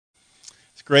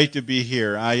It's great to be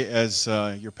here. As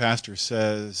your pastor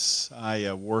says,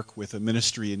 I work with a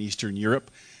ministry in Eastern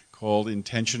Europe called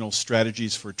Intentional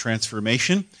Strategies for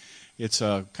Transformation. It's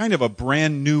a kind of a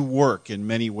brand new work in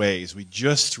many ways. We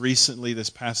just recently,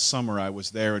 this past summer, I was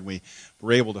there and we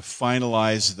were able to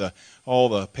finalize all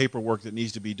the paperwork that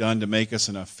needs to be done to make us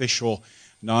an official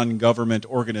non-government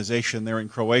organization there in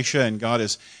Croatia, and God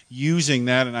is using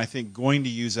that, and I think going to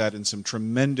use that in some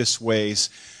tremendous ways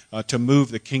to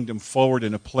move the kingdom forward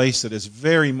in a place that has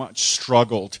very much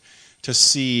struggled to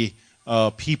see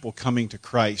people coming to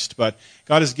Christ. But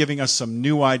God is giving us some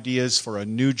new ideas for a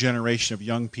new generation of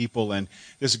young people, and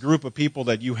this group of people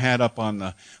that you had up on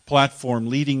the platform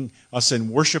leading us in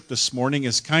worship this morning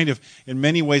is kind of, in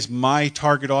many ways, my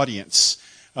target audience.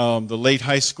 The late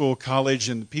high school, college,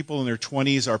 and the people in their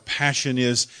 20s, our passion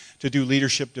is to do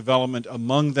leadership development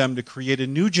among them to create a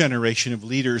new generation of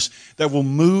leaders that will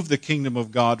move the kingdom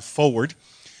of God forward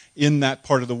in that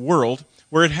part of the world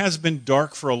where it has been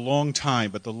dark for a long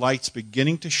time, but the light's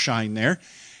beginning to shine there.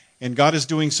 And God is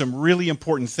doing some really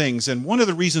important things. And one of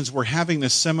the reasons we're having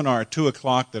this seminar at 2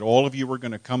 o'clock that all of you are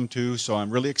going to come to, so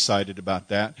I'm really excited about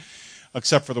that,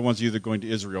 except for the ones of you that are going to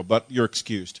Israel, but you're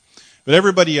excused. But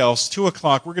everybody else, 2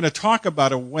 o'clock, we're going to talk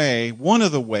about one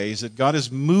of the ways that God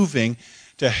is moving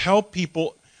to help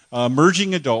people,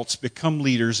 emerging adults, become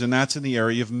leaders, and that's in the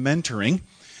area of mentoring.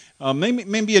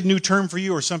 Maybe a new term for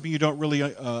you or something you don't really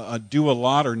do a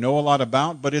lot or know a lot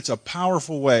about, but it's a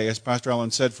powerful way, as Pastor Allen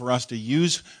said, for us to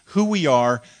use who we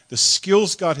are, the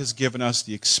skills God has given us,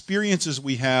 the experiences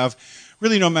we have.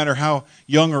 Really, no matter how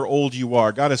young or old you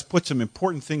are, God has put some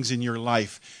important things in your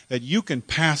life that you can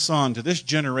pass on to this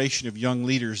generation of young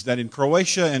leaders that in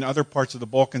Croatia and other parts of the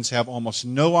Balkans have almost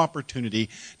no opportunity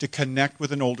to connect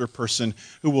with an older person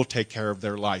who will take care of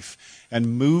their life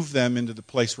and move them into the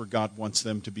place where God wants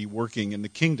them to be working in the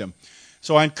kingdom.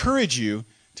 So I encourage you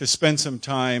to spend some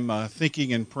time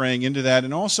thinking and praying into that,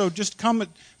 and also just come at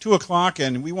 2 o'clock,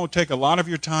 and we won't take a lot of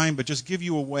your time, but just give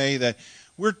you a way that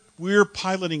we're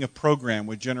piloting a program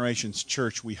with Generations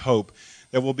Church, we hope,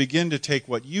 that will begin to take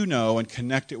what you know and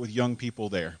connect it with young people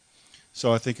there.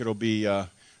 So I think it'll be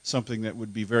something that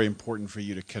would be very important for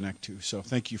you to connect to. So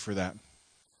thank you for that.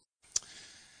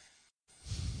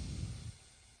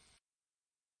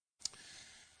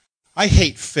 I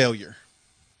hate failure.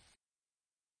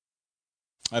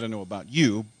 I don't know about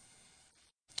you.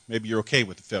 Maybe you're okay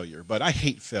with the failure, but I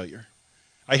hate failure.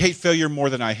 I hate failure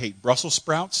more than I hate Brussels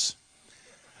sprouts.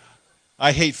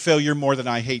 I hate failure more than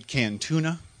I hate canned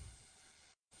tuna.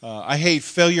 I hate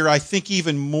failure, I think,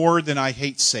 even more than I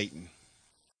hate Satan.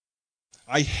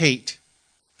 I hate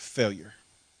failure.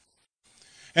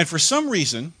 And for some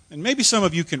reason, and maybe some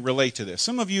of you can relate to this,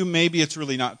 some of you, maybe it's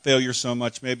really not failure so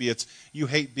much, maybe it's you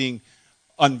hate being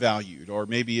unvalued, or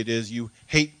maybe it is you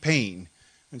hate pain,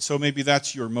 and so maybe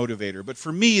that's your motivator. But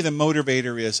for me, the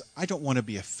motivator is I don't want to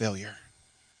be a failure.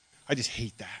 I just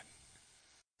hate that.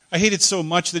 I hate it so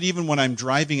much that even when I'm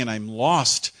driving and I'm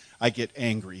lost, I get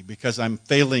angry because I'm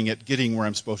failing at getting where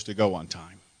I'm supposed to go on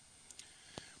time.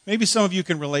 Maybe some of you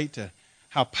can relate to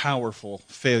how powerful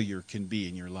failure can be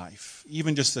in your life.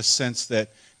 Even just the sense that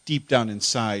deep down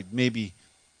inside, maybe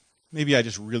I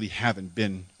just really haven't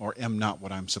been or am not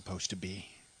what I'm supposed to be.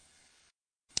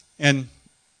 And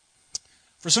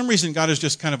for some reason, God has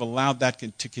just kind of allowed that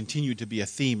to continue to be a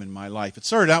theme in my life. It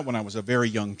started out when I was a very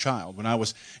young child, when I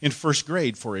was in first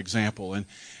grade, for example.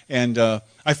 And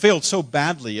I failed so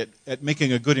badly at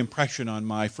making a good impression on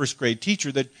my first grade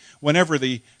teacher that whenever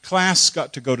the class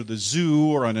got to go to the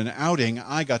zoo or on an outing,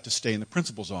 I got to stay in the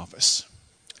principal's office.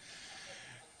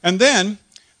 And then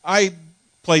I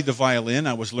played the violin.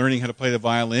 I was learning how to play the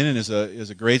violin and as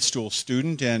a grade school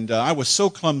student, and I was so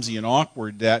clumsy and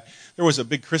awkward that there was a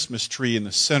big Christmas tree in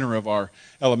the center of our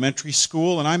elementary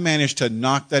school, and I managed to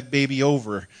knock that baby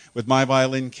over with my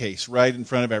violin case right in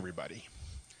front of everybody.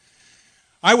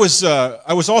 I was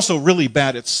also really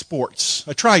bad at sports.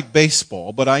 I tried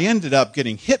baseball, but I ended up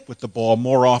getting hit with the ball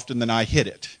more often than I hit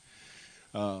it.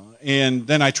 And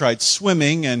then I tried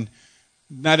swimming, and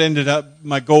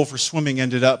my goal for swimming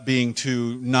ended up being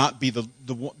to not be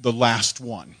the last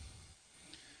one,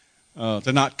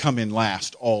 to not come in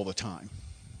last all the time.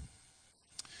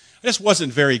 I just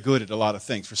wasn't very good at a lot of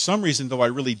things. For some reason, though I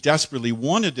really desperately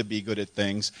wanted to be good at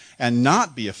things and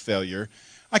not be a failure,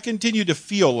 I continued to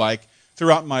feel like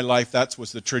throughout my life that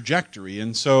was the trajectory.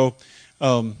 And so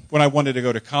when I wanted to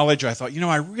go to college, I thought,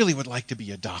 I really would like to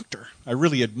be a doctor. I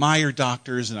really admire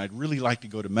doctors, and I'd really like to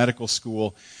go to medical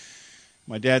school.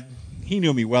 My dad, he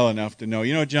knew me well enough to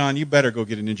know, John, you better go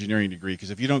get an engineering degree,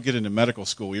 because if you don't get into medical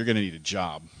school, you're going to need a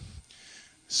job.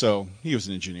 So he was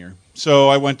an engineer. So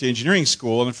I went to engineering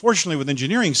school, and unfortunately with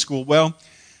engineering school, well,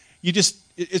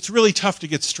 it's really tough to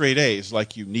get straight A's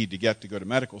like you need to get to go to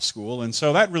medical school, and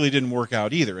so that really didn't work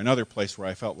out either. Another place where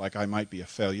I felt like I might be a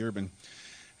failure.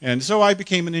 And so I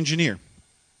became an engineer.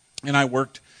 And I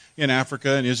worked in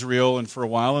Africa and Israel and for a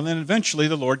while, and then eventually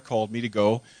the Lord called me to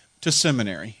go to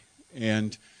seminary.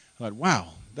 And I thought, wow,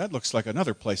 that looks like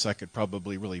another place I could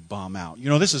probably really bomb out. You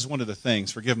know, this is one of the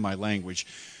things, forgive my language,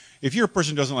 if you're a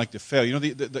person who doesn't like to fail, you know,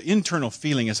 the internal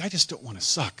feeling is, I just don't want to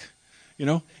suck. You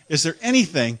know, is there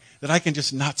anything that I can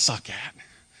just not suck at?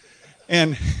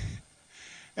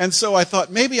 And so I thought,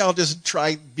 maybe I'll just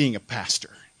try being a pastor,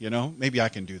 you know, maybe I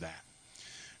can do that.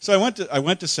 So I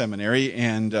went to seminary,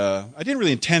 and I didn't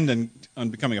really intend on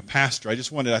becoming a pastor. I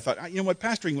thought, you know what,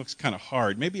 pastoring looks kind of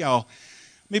hard. Maybe I'll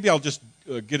just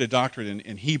get a doctorate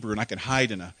in Hebrew, and I can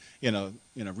hide in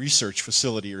a research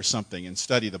facility or something and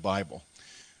study the Bible.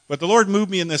 But the Lord moved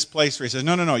me in this place where he said,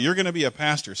 no, you're going to be a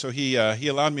pastor. So he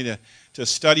allowed me to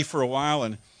study for a while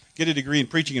and get a degree in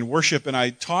preaching and worship, and I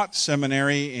taught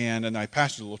seminary, and I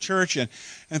pastored a little church, and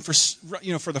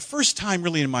for the first time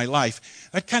really in my life,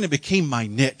 that kind of became my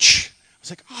niche. I was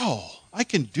like, oh, I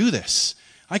can do this.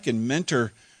 I can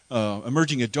mentor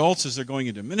emerging adults as they're going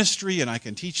into ministry, and I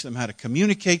can teach them how to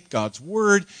communicate God's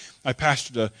Word. I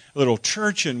pastored a little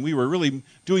church, and we were really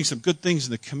doing some good things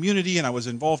in the community, and I was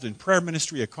involved in prayer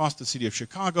ministry across the city of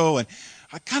Chicago, and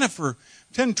I kind of, for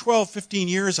 10, 12, 15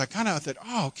 years, I kind of thought,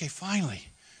 oh, okay, finally,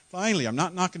 I'm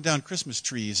not knocking down Christmas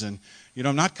trees, and, you know,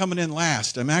 I'm not coming in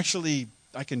last.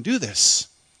 I can do this.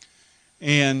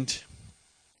 And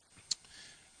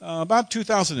about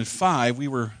 2005,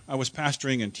 I was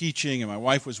pastoring and teaching, and my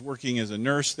wife was working as a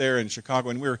nurse there in Chicago,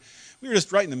 and we were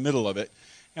just right in the middle of it.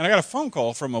 And I got a phone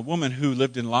call from a woman who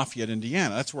lived in Lafayette,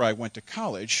 Indiana. That's where I went to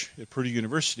college at Purdue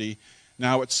University.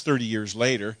 Now it's 30 years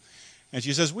later. And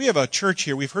she says, we have a church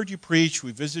here. We've heard you preach.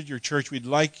 We visited your church. We'd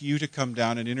like you to come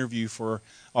down and interview for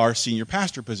our senior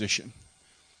pastor position.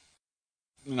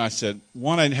 And I said,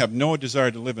 one, I have no desire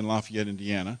to live in Lafayette,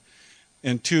 Indiana.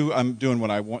 And two, I'm doing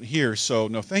what I want here, so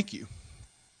no thank you.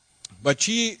 But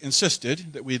she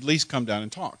insisted that we at least come down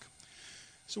and talk.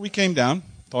 So we came down,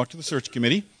 talked to the search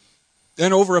committee.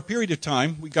 Then over a period of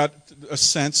time, we got a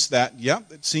sense that,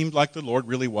 it seemed like the Lord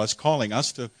really was calling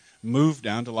us to move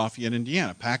down to Lafayette,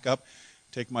 Indiana, pack up,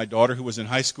 take my daughter who was in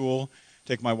high school,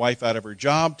 take my wife out of her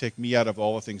job, take me out of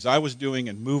all the things I was doing,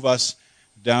 and move us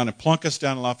down and plunk us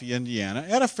down in Lafayette, Indiana,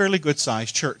 at a fairly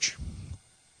good-sized church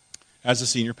as a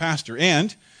senior pastor.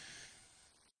 And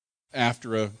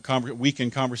after a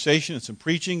weekend conversation and some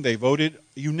preaching, they voted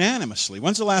unanimously.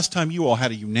 When's the last time you all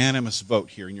had a unanimous vote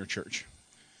here in your church?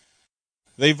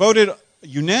 They voted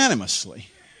unanimously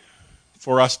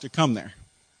for us to come there.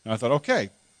 And I thought, okay,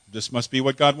 this must be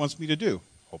what God wants me to do.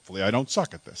 Hopefully I don't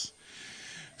suck at this.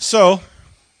 So,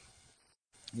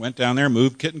 went down there,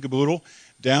 moved kit and caboodle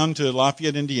down to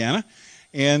Lafayette, Indiana,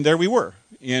 and there we were.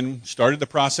 And started the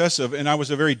process and I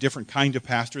was a very different kind of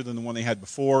pastor than the one they had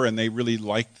before, and they really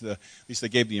liked at least they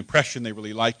gave the impression, they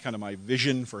really liked kind of my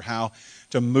vision for how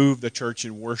to move the church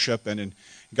in worship and in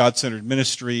God-centered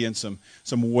ministry, and some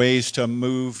ways to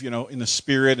move, in the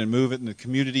Spirit and move it in the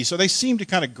community. So they seemed to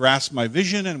kind of grasp my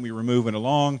vision, and we were moving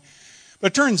along.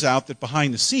 But it turns out that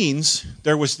behind the scenes,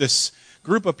 there was this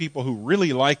group of people who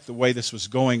really liked the way this was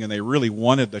going, and they really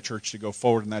wanted the church to go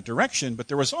forward in that direction. But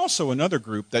there was also another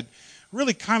group that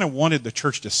really kind of wanted the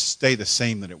church to stay the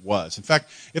same that it was. In fact,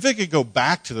 if it could go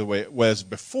back to the way it was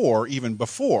before, even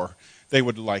before, they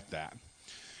would like that.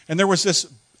 And there was this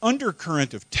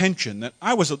undercurrent of tension that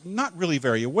I was not really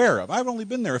very aware of. I've only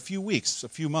been there a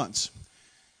few months.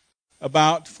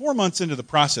 About 4 months into the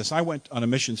process, I went on a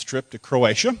missions trip to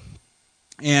Croatia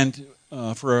and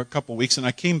for a couple weeks, and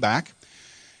I came back.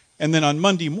 And then on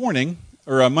Monday evening,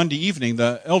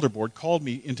 the elder board called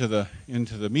me into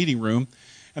the meeting room,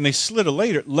 and they slid a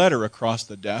letter across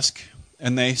the desk,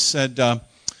 and they said,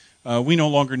 "We no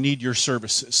longer need your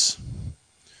services."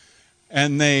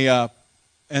 And they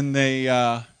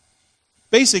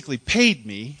basically paid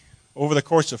me over the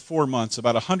course of 4 months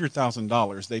about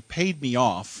 $100,000. They paid me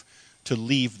off to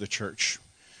leave the church,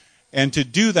 and to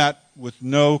do that with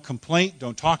no complaint.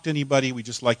 Don't talk to anybody. We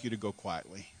just like you to go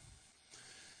quietly.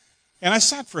 And I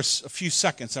sat for a few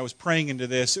seconds. I was praying into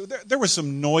this. There was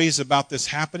some noise about this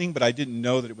happening, but I didn't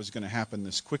know that it was going to happen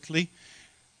this quickly.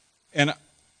 And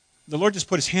the Lord just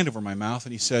put his hand over my mouth,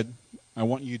 and he said, "I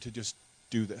want you to just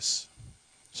do this."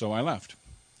 So I left.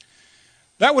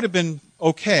 That would have been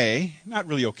okay. Not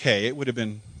really okay. It would have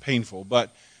been painful.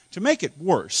 But to make it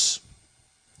worse,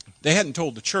 they hadn't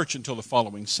told the church until the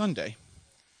following Sunday.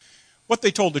 What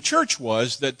they told the church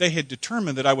was that they had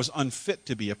determined that I was unfit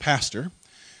to be a pastor,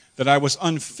 that I was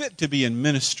unfit to be in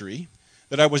ministry,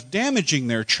 that I was damaging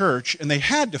their church, and they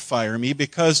had to fire me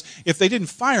because if they didn't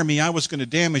fire me, I was going to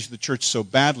damage the church so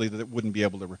badly that it wouldn't be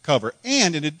able to recover.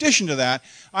 And in addition to that,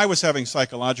 I was having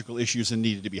psychological issues and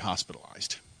needed to be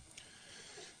hospitalized.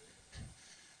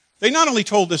 They not only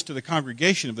told this to the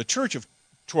congregation of the church of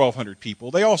 1,200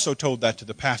 people, they also told that to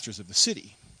the pastors of the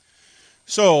city.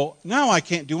 So now I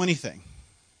can't do anything.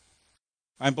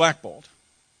 I'm blackballed.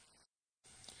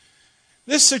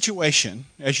 This situation,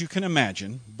 as you can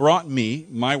imagine, brought me,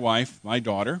 my wife, my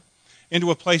daughter,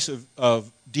 into a place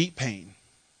of deep pain.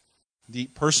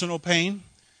 Deep personal pain,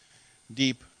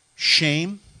 deep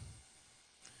shame,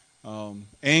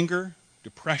 anger,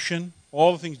 depression,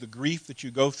 all the things, the grief that you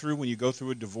go through when you go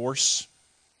through a divorce.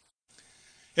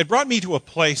 It brought me to a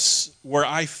place where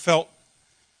I felt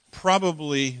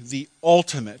probably the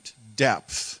ultimate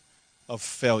depth of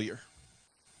failure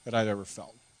that I'd ever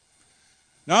felt.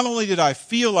 Not only did I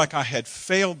feel like I had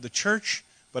failed the church,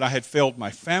 but I had failed my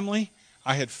family,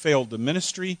 I had failed the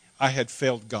ministry, I had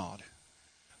failed God.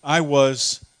 I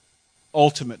was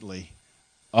ultimately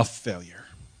a failure.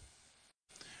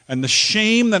 And the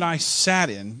shame that I sat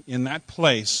in that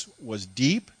place was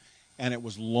deep, and it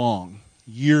was long,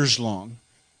 years long.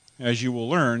 As you will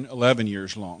learn, 11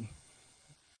 years long.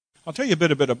 I'll tell you a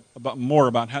bit more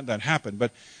about how that happened, but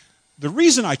the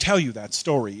reason I tell you that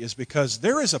story is because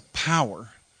there is a power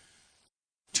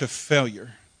to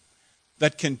failure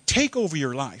that can take over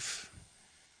your life.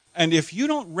 And if you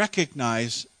don't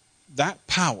recognize that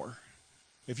power,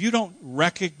 if you don't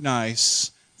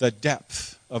recognize the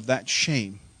depth of that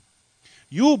shame,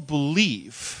 you'll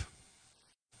believe,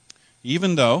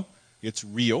 even though it's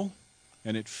real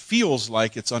and it feels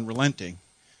like it's unrelenting,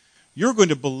 you're going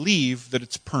to believe that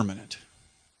it's permanent.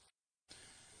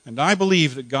 And I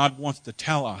believe that God wants to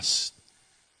tell us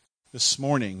this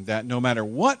morning that no matter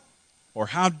what or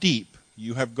how deep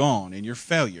you have gone in your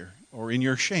failure or in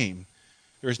your shame,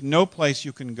 there is no place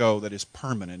you can go that is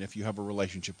permanent if you have a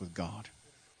relationship with God.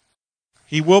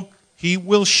 He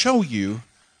will show you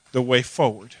the way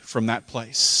forward from that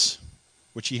place,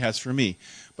 which He has for me.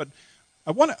 But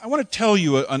I want to tell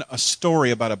you a story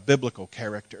about a biblical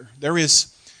character. There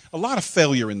is a lot of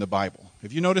failure in the Bible.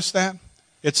 Have you noticed that?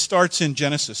 It starts in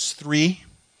Genesis 3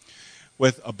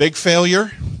 with a big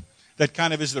failure. That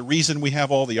kind of is the reason we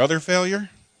have all the other failure.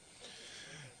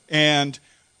 And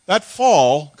that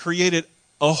fall created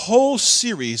a whole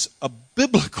series, a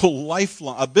biblical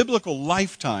lifetime, a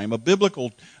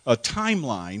biblical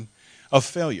timeline of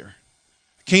failure.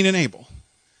 Cain and Abel,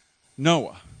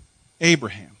 Noah,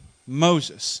 Abraham,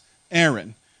 Moses,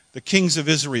 Aaron, the kings of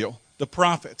Israel, the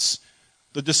prophets,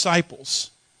 the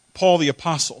disciples, Paul the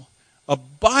apostle. A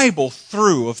Bible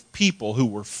through of people who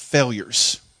were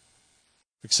failures,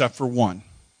 except for one.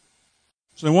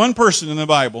 So the one person in the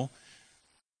Bible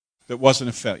that wasn't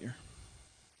a failure,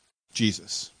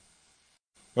 Jesus.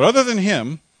 But other than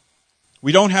Him,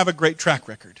 we don't have a great track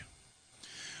record.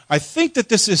 I think that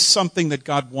this is something that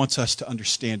God wants us to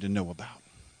understand and know about.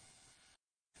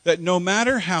 That no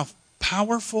matter how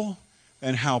powerful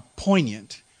and how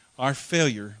poignant our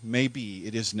failure may be,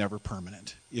 it is never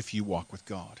permanent if you walk with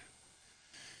God.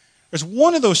 There's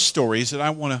one of those stories that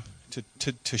I want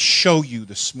to show you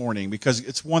this morning because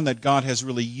it's one that God has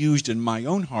really used in my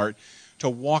own heart to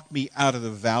walk me out of the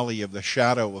valley of the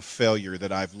shadow of failure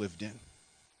that I've lived in.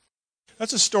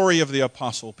 That's a story of the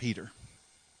Apostle Peter.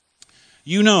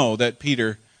 You know that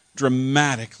Peter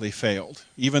dramatically failed,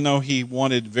 even though he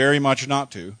wanted very much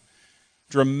not to,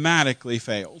 dramatically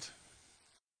failed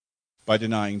by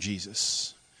denying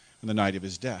Jesus on the night of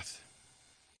his death.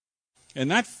 And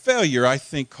that failure, I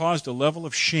think, caused a level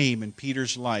of shame in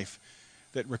Peter's life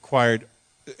that required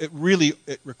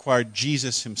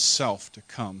Jesus Himself to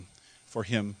come for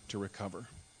him to recover.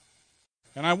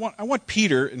 And I want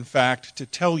Peter, in fact, to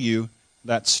tell you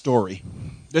that story.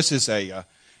 This is if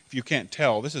you can't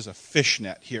tell, this is a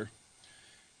fishnet here.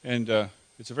 And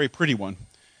it's a very pretty one.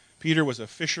 Peter was a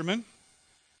fisherman.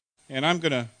 And I'm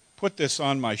going to put this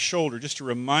on my shoulder just to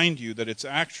remind you that it's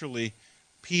actually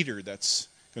Peter that's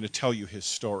going to tell you his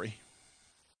story.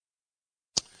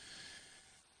 It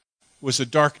was a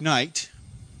dark night.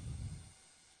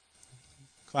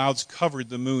 Clouds covered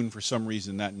the moon for some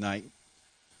reason that night,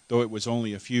 though it was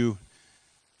only a few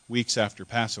weeks after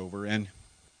Passover. And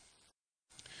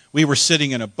we were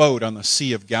sitting in a boat on the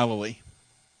Sea of Galilee.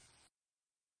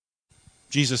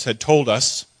 Jesus had told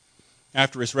us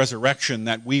after His resurrection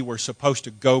that we were supposed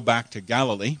to go back to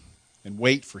Galilee and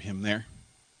wait for Him there.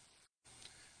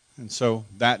 And so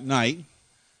that night,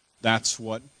 that's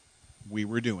what we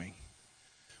were doing.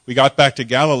 we got back to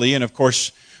Galilee, and of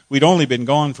course, we'd only been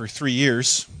gone for 3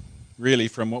 years, really,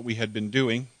 from what we had been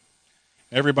doing.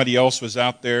 Everybody else was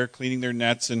out there cleaning their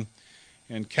nets and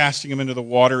casting them into the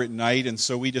water at night, and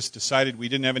so we just decided we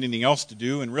didn't have anything else to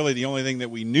do, and really the only thing that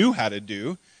we knew how to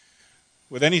do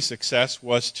with any success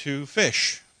was to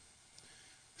fish.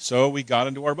 So we got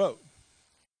into our boat,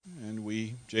 and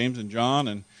James and John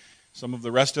and some of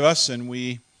the rest of us, and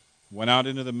we went out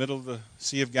into the middle of the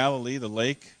Sea of Galilee, the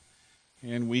lake,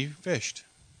 and we fished.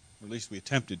 Or at least we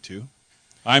attempted to.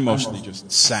 I mostly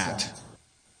just sat,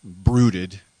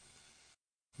 brooded,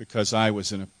 because I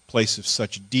was in a place of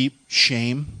such deep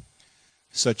shame,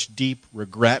 such deep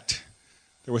regret.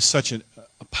 There was such a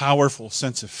powerful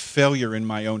sense of failure in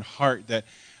my own heart that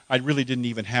I really didn't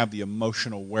even have the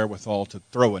emotional wherewithal to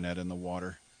throw a net in the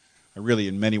water. I really,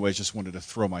 in many ways, just wanted to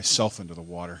throw myself into the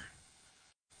water.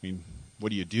 I mean, what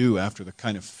do you do after the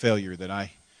kind of failure that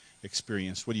I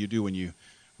experienced? What do you do when you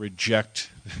reject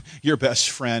your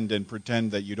best friend and pretend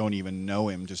that you don't even know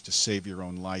him just to save your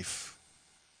own life?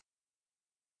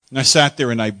 And I sat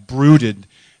there and I brooded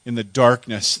in the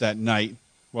darkness that night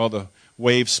while the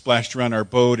waves splashed around our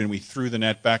boat and we threw the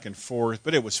net back and forth,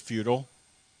 but it was futile.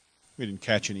 We didn't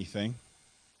catch anything.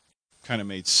 Kind of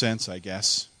made sense, I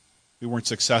guess. We weren't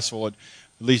successful at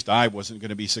least I wasn't going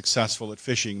to be successful at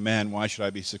fishing men. Why should I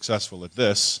be successful at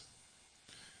this?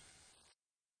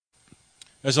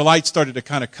 As the light started to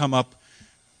kind of come up,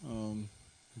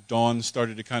 dawn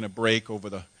started to kind of break over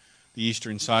the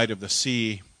eastern side of the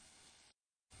sea.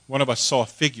 One of us saw a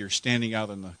figure standing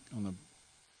out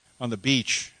on the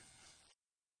beach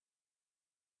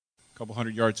a couple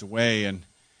hundred yards away, and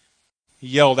he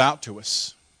yelled out to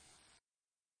us.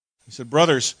 He said,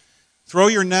 "Brothers, throw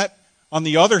your net on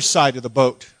the other side of the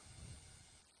boat."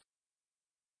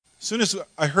 As soon as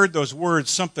I heard those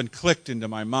words, something clicked into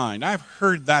my mind. I've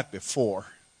heard that before.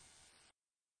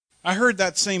 I heard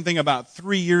that same thing about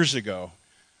 3 years ago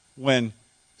when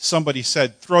somebody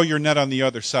said, "Throw your net on the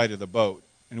other side of the boat."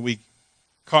 And we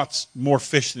caught more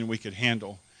fish than we could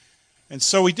handle. And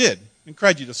so we did.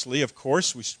 Incredulously, of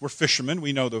course. We're fishermen.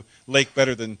 We know the lake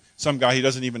better than some guy who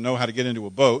doesn't even know how to get into a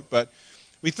boat. But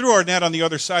we threw our net on the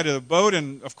other side of the boat,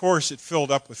 and of course it filled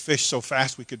up with fish so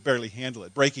fast we could barely handle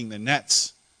it, breaking the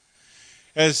nets.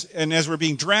 As we're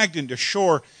being dragged into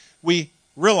shore, we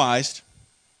realized,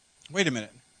 wait a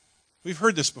minute, we've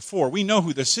heard this before. We know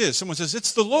who this is. Someone says,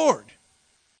 "It's the Lord."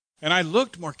 And I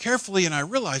looked more carefully and I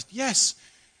realized, yes,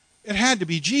 it had to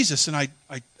be Jesus. And I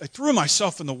threw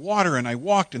myself in the water and I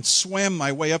walked and swam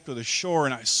my way up to the shore,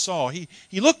 and I saw he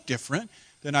looked different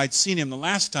than I'd seen him the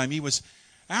last time. He was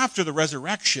after the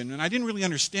resurrection, and I didn't really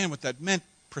understand what that meant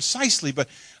precisely, but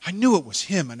I knew it was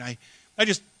him. And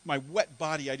my wet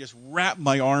body, I just wrapped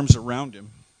my arms around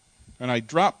him, and I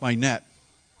dropped my net.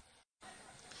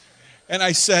 And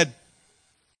I said,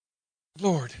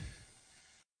 "Lord,"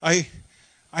 I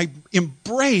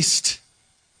embraced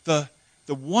the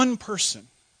one person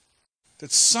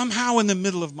that somehow in the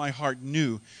middle of my heart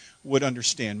knew would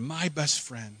understand, my best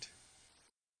friend.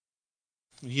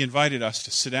 And he invited us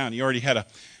to sit down. He already had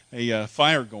a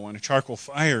fire going, a charcoal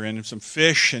fire, and some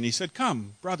fish, and he said,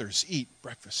 "Come, brothers, eat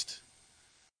breakfast."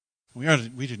 We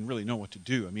didn't really know what to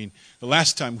do. I mean, the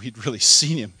last time we'd really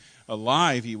seen him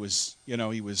alive, he was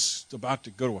about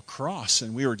to go to a cross,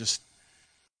 and we were just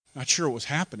not sure what was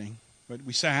happening. But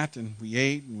we sat and we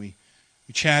ate and we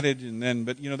chatted,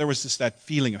 but there was just that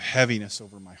feeling of heaviness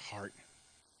over my heart.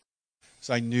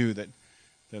 So I knew that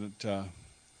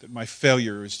my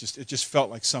failure was just felt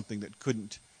like something that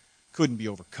couldn't be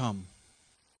overcome.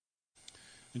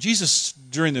 And Jesus,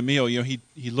 during the meal,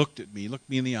 he looked at me, looked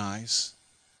me in the eyes.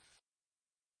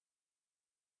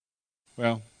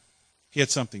 Well, he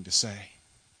had something to say.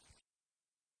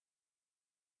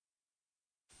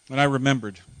 And I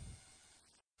remembered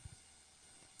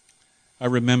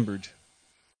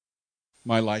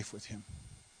my life with him.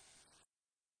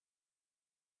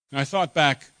 And I thought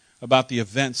back about the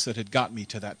events that had got me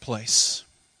to that place.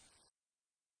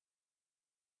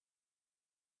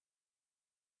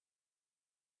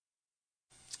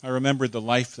 I remembered the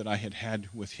life that I had had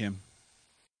with him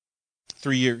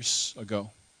 3 years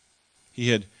ago. He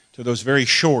had, to those very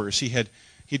shores,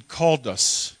 he'd called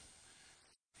us.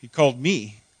 He called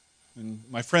me and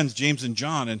my friends James and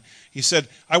John, and he said,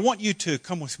 "I want you to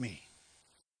come with me."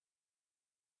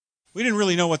 We didn't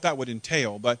really know what that would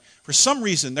entail, but for some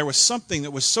reason there was something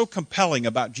that was so compelling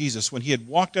about Jesus when he had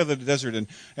walked out of the desert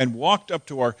and walked up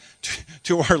to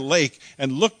our lake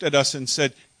and looked at us and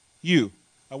said,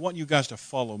 I want you guys to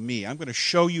follow me. I'm going to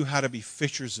show you how to be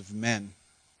fishers of men.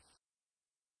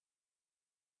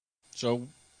 So,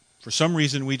 for some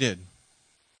reason we did.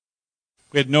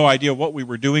 We had no idea what we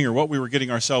were doing or what we were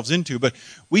getting ourselves into, but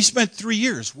we spent 3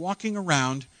 years walking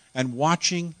around and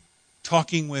watching,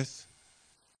 talking with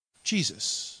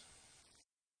Jesus.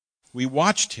 We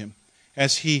watched him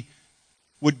as he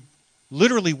would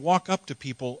literally walk up to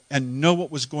people and know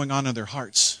what was going on in their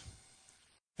hearts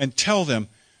and tell them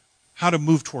how to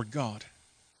move toward God.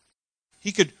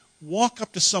 He could walk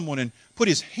up to someone and put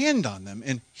his hand on them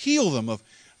and heal them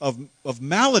of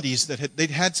maladies that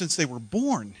they'd had since they were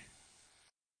born.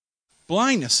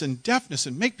 Blindness and deafness,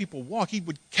 and make people walk. He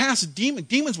would cast demons.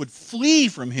 Demons would flee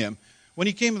from him when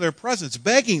he came to their presence,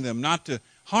 begging them not to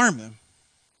harm them.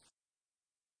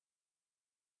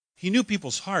 He knew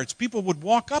people's hearts. People would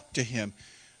walk up to him.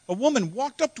 A woman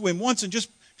walked up to him once and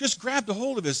just grabbed a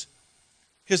hold of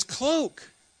his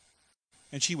cloak.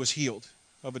 And she was healed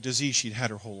of a disease she'd had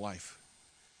her whole life.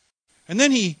 And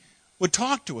then he would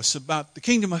talk to us about the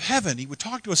kingdom of heaven. He would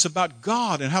talk to us about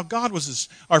God and how God was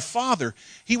our Father.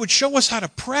 He would show us how to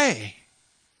pray.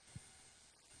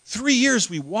 3 years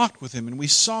we walked with him and we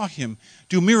saw him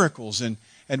do miracles and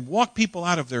walk people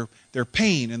out of their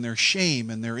pain and their shame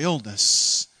and their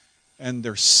illness and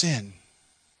their sin.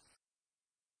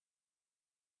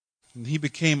 And he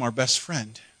became our best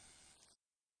friend.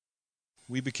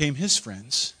 We became his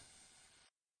friends.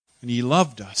 And he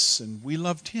loved us and we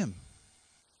loved him.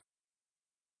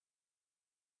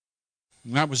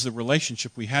 And that was the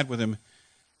relationship we had with him.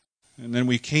 And then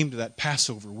we came to that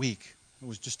Passover week. It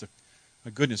was just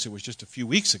it was just a few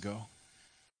weeks ago.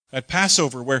 That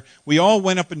Passover where we all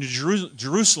went up into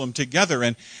Jerusalem together.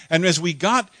 And as we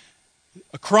got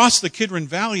across the Kidron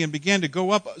Valley and began to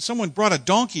go up, someone brought a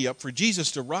donkey up for Jesus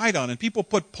to ride on. And people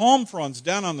put palm fronds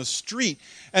down on the street.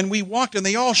 And we walked and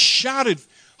they all shouted,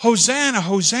 "Hosanna,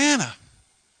 Hosanna."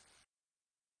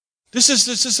 This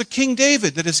is the King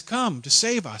David that has come to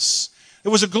save us. It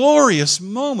was a glorious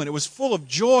moment. It was full of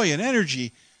joy and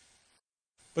energy.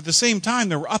 But at the same time,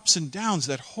 there were ups and downs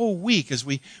that whole week as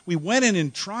we went in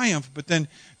triumph. But then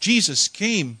Jesus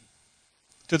came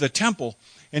to the temple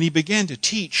and he began to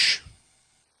teach.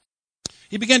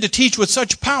 He began to teach with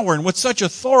such power and with such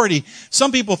authority.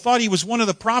 Some people thought he was one of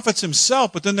the prophets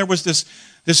himself. But then there was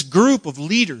this group of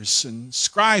leaders and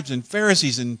scribes and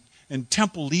Pharisees and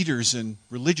temple leaders and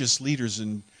religious leaders,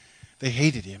 and they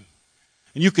hated him.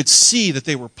 And you could see that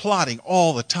they were plotting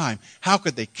all the time. How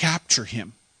could they capture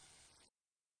him?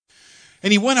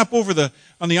 And he went up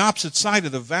on the opposite side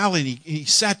of the valley, and he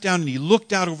sat down and he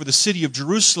looked out over the city of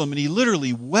Jerusalem, and he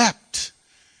literally wept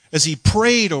as he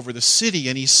prayed over the city,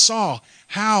 and he saw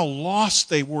how lost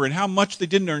they were and how much they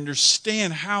didn't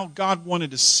understand how God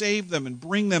wanted to save them and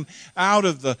bring them out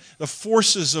of the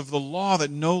forces of the law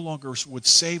that no longer would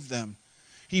save them.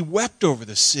 He wept over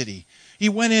the city. He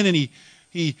went in and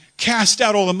he cast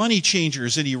out all the money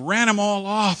changers and he ran them all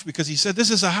off because he said,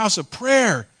 "This is a house of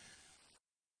prayer."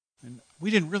 And we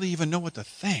didn't really even know what to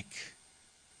think.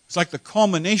 It's like the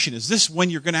culmination. Is this when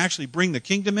you're going to actually bring the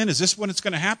kingdom in? Is this when it's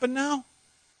going to happen now?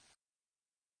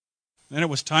 Then it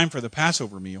was time for the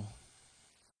Passover meal.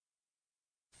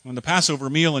 On the Passover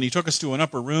meal, and he took us to an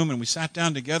upper room and we sat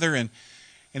down together, and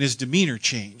his demeanor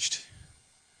changed.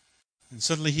 And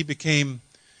suddenly he became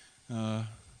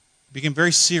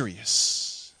very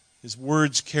serious. His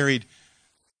words carried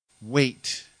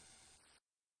weight.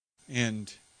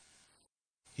 And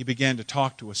he began to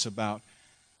talk to us about,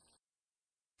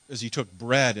 as he took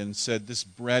bread and said, "This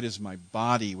bread is my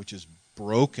body, which is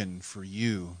broken for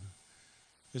you."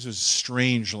 This was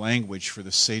strange language for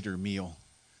the Seder meal.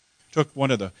 Took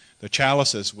one of the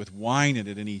chalices with wine in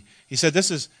it, and he said,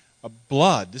 "This is a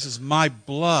blood. This is my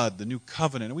blood, the new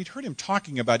covenant." And we'd heard him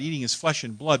talking about eating his flesh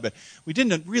and blood, but we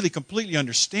didn't really completely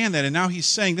understand that. And now he's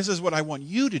saying, "This is what I want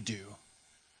you to do.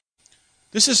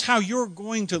 This is how you're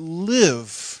going to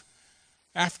live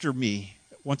after me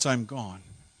once I'm gone.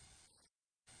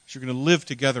 You're going to live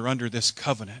together under this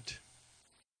covenant."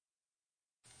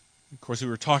 Of course, we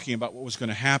were talking about what was going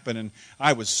to happen, and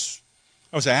I was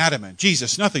adamant.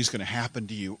 "Jesus, nothing's going to happen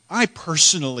to you. I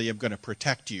personally am going to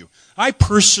protect you. I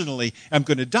personally am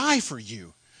going to die for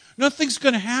you. Nothing's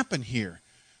going to happen here.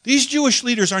 These Jewish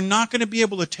leaders are not going to be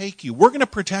able to take you. We're going to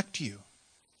protect you."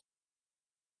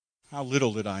 How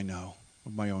little did I know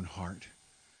of my own heart.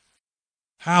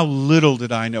 How little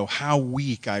did I know how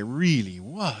weak I really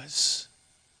was.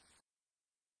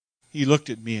 He looked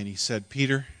at me and he said,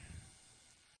 "Peter,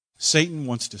 Satan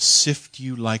wants to sift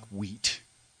you like wheat.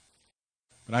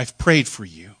 But I've prayed for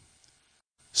you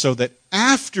so that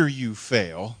after you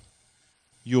fail,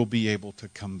 you'll be able to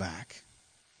come back."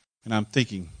 And I'm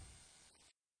thinking,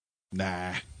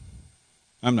 nah,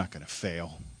 I'm not going to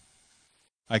fail.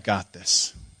 I got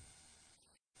this.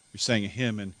 We sang a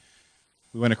hymn, and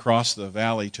We went across the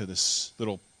valley to this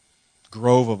little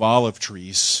grove of olive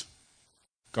trees,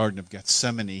 Garden of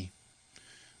Gethsemane.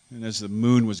 And as the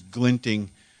moon was glinting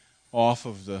off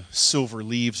of the silver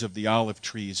leaves of the olive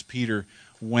trees, Peter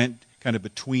went kind of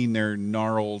between their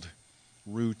gnarled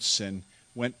roots and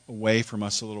went away from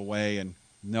us a little way and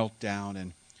knelt down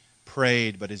and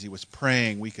prayed. But as he was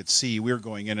praying, we could see we were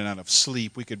going in and out of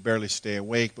sleep. We could barely stay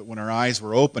awake. But when our eyes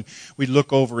were open, we'd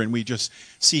look over and we'd just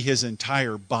see his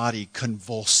entire body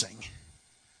convulsing.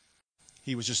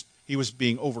 He was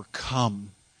being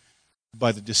overcome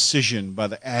by the decision, by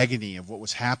the agony of what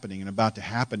was happening and about to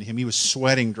happen to him. He was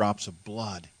sweating drops of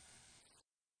blood.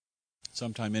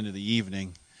 Sometime into the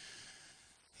evening,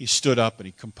 he stood up and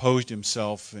he composed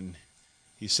himself and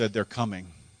he said, "They're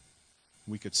coming."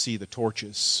 We could see the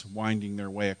torches winding their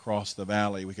way across the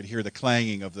valley. We could hear the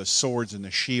clanging of the swords and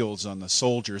the shields on the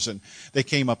soldiers. And they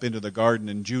came up into the garden,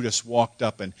 and Judas walked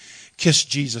up and kissed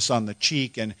Jesus on the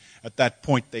cheek. And at that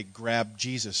point, they grabbed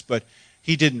Jesus. But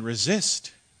he didn't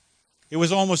resist. It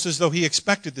was almost as though he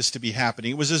expected this to be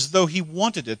happening. It was as though he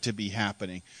wanted it to be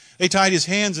happening. They tied his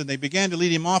hands and they began to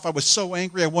lead him off. I was so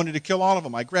angry I wanted to kill all of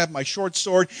them. I grabbed my short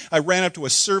sword. I ran up to a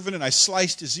servant and I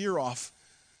sliced his ear off.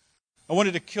 I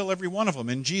wanted to kill every one of them.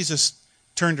 And Jesus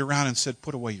turned around and said,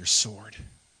 "Put away your sword."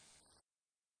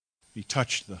 He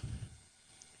touched the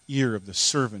ear of the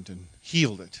servant and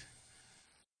healed it.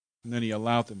 And then he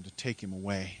allowed them to take him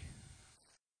away.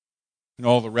 And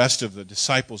all the rest of the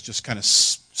disciples just kind of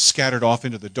scattered off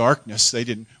into the darkness. They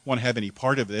didn't want to have any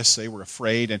part of this. They were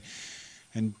afraid.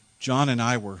 And John and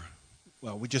I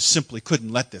we just simply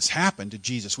couldn't let this happen to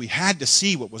Jesus. We had to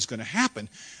see what was going to happen.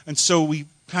 And so we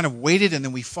kind of waited, and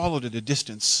then we followed at a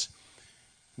distance.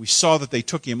 We saw that they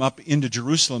took him up into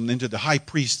Jerusalem, into the high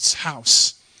priest's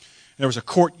house. There was a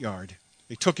courtyard.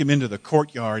 They took him into the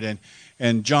courtyard,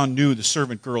 and John knew the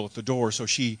servant girl at the door, so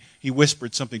he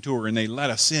whispered something to her, and they let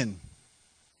us in.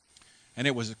 And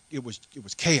it was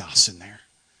chaos in there.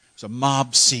 It was a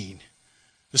mob scene.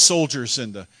 The soldiers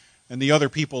and the other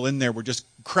people in there were just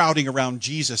crowding around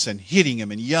Jesus and hitting him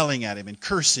and yelling at him and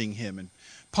cursing him and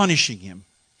punishing him.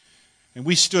 And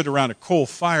we stood around a coal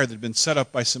fire that had been set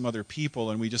up by some other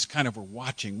people, and we just kind of were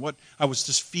watching. I was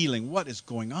just feeling, what is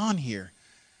going on here?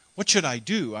 What should I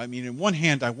do? I mean, in one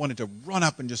hand, I wanted to run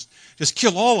up and just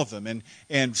kill all of them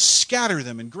and scatter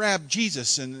them and grab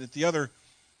Jesus. And at the other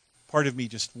part of me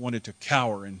just wanted to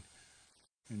cower and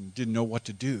didn't know what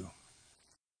to do.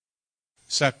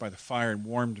 Sat by the fire and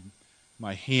warmed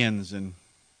my hands, and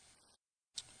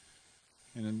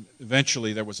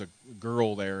eventually there was a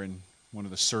girl there, and one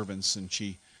of the servants, and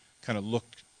she kind of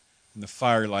looked in the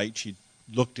firelight. She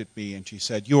looked at me and she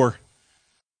said, You're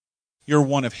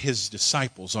one of his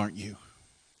disciples, aren't you?"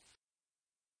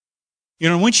 You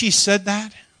know, when she said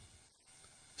that,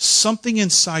 something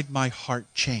inside my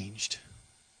heart changed.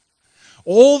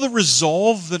 All the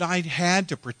resolve that I'd had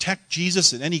to protect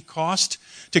Jesus at any cost,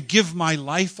 to give my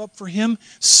life up for him,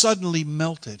 suddenly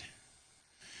melted.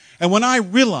 And when I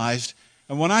realized,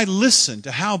 and when I listened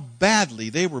to how badly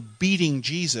they were beating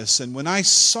Jesus, and when I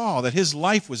saw that his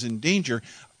life was in danger,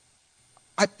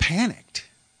 I panicked.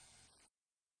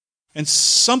 And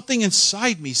something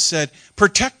inside me said,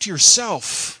 "Protect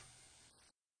yourself."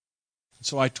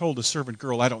 So I told the servant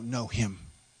girl, "I don't know him."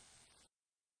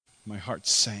 My heart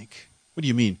sank. "What do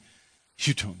you mean,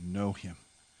 you don't know him?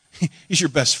 He's your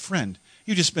best friend.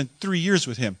 You just spent 3 years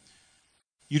with him.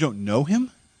 You don't know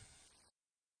him?"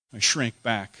 I shrank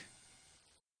back,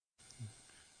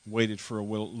 waited for a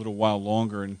little while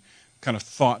longer, and kind of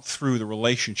thought through the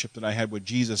relationship that I had with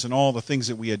Jesus and all the things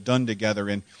that we had done together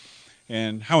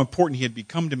and how important he had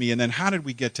become to me. And then how did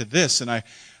we get to this? And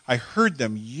I heard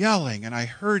them yelling, and I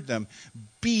heard them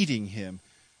beating him.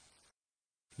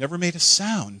 Never made a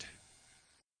sound.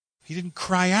 He didn't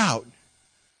cry out.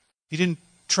 He didn't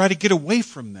try to get away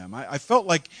from them. I felt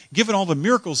like, given all the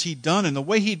miracles he'd done and the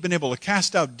way he'd been able to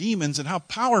cast out demons and how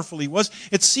powerful he was,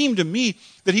 it seemed to me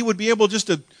that he would be able just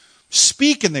to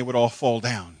speak and they would all fall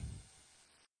down.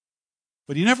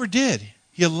 But he never did.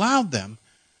 He allowed them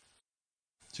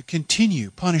to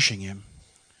continue punishing him.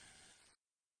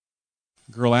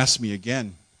 The girl asked me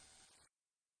again,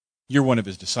 "You're one of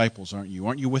his disciples, aren't you?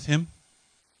 Aren't you with him?"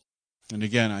 And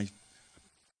again,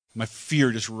 my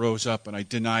fear just rose up and I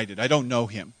denied it. I don't know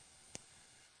him.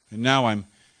 And now I'm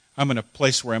in a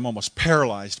place where I'm almost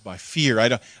paralyzed by fear.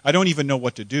 I don't even know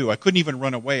what to do. I couldn't even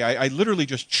run away. I literally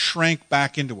just shrank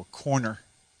back into a corner.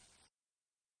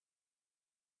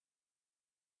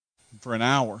 For an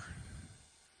hour.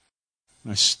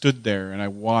 And I stood there and I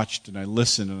watched and I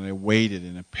listened and I waited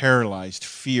in a paralyzed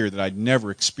fear that I'd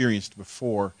never experienced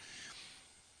before.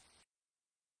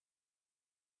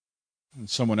 And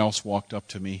someone else walked up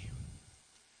to me.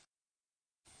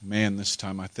 Man, this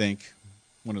time I think,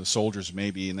 one of the soldiers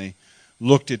maybe, and they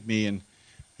looked at me and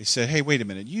they said, "Hey, wait a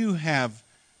minute, you have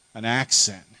an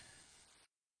accent.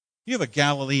 You have a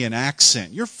Galilean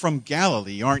accent. You're from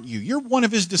Galilee, aren't you? You're one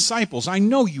of his disciples. I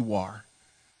know you are."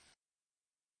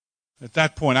 At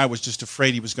that point, I was just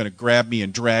afraid he was going to grab me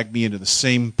and drag me into the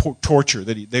same torture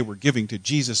that they were giving to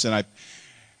Jesus, and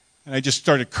I just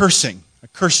started cursing. I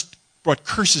brought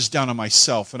curses down on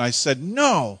myself, and I said,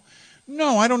 No,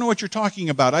 I don't know what you're talking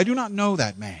about. I do not know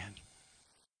that man."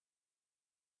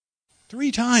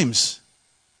 3 times.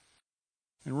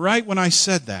 And right when I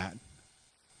said that,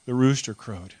 the rooster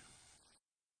crowed.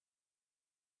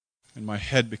 And my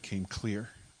head became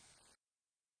clear.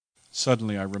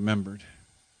 Suddenly I remembered.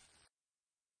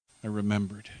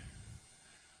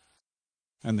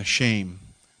 And the shame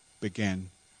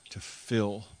began to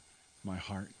fill my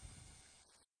heart.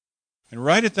 And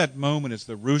right at that moment, as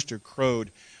the rooster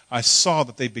crowed, I saw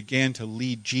that they began to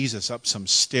lead Jesus up some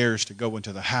stairs to go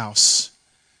into the house.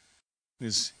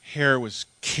 His hair was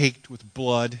caked with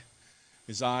blood.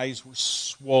 His eyes were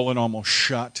swollen almost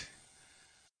shut.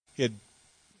 He had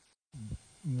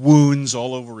wounds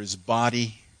all over his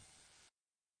body.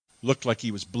 Looked like he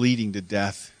was bleeding to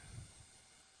death.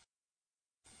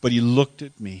 But he looked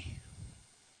at me.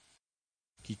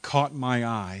 He caught my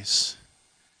eyes.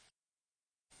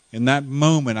 In that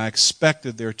moment, I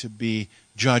expected there to be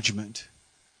judgment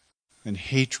and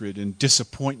hatred and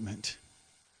disappointment.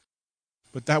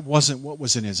 But that wasn't what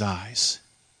was in his eyes.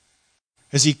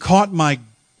 As he caught my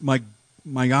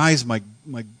eyes, my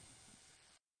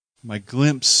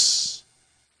glimpse,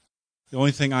 the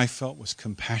only thing I felt was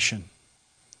compassion.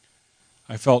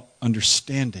 I felt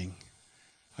understanding.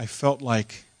 I felt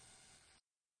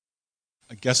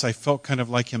kind of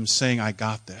like him saying, "I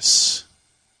got this.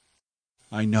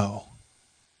 I know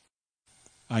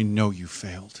you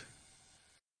failed.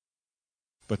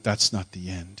 But that's not the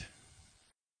end."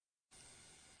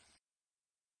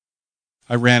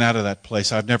 I ran out of that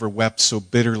place. I've never wept so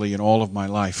bitterly in all of my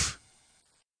life.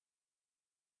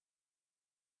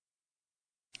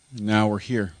 Now we're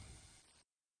here.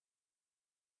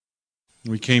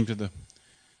 We came to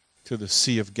the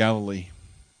Sea of Galilee.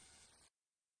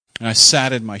 And I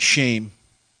sat in my shame.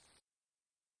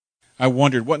 I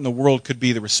wondered what in the world could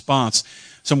be the response.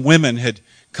 Some women had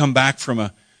come back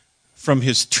from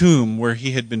his tomb where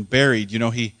he had been buried. You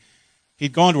know, he'd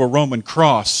gone to a Roman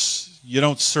cross. You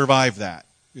don't survive that.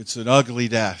 It's an ugly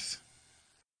death.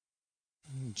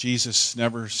 Jesus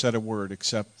never said a word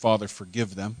except, "Father,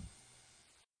 forgive them.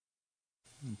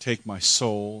 And take my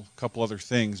soul," a couple other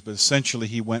things, but essentially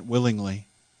he went willingly.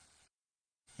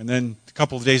 And then a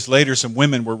couple of days later, some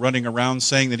women were running around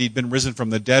saying that he'd been risen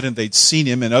from the dead and they'd seen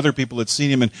him and other people had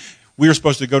seen him, and we were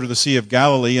supposed to go to the Sea of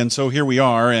Galilee, and so here we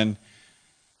are, and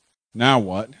now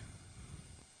what?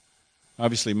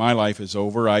 Obviously my life is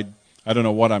over. I don't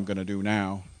know what I'm going to do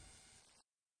now.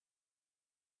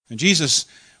 And Jesus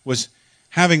was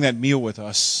having that meal with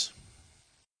us.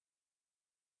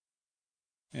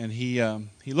 And he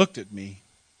looked at me.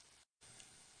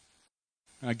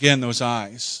 And again, those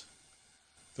eyes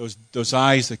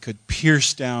that could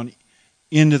pierce down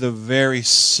into the very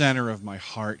center of my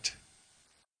heart.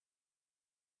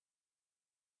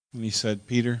 And he said,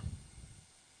 "Peter,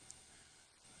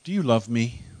 do you love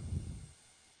me?"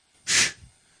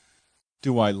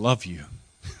 Do I love you?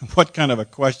 What kind of a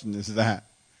question is that?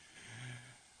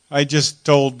 I just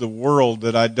told the world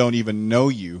that I don't even know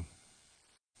you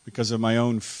because of my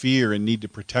own fear and need to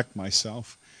protect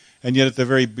myself. And yet at the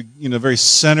very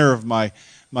center of my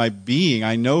being,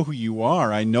 I know who you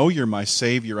are. I know you're my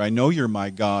Savior. I know you're my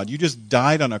God. You just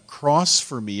died on a cross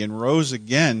for me and rose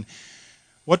again.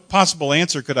 What possible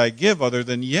answer could I give other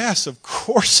than, yes, of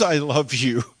course I love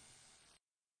you?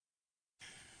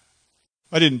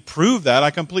 I didn't prove that.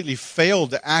 I completely failed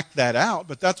to act that out,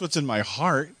 but that's what's in my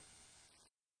heart.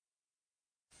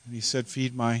 And he said,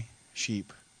 "Feed my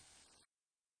sheep."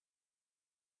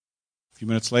 A few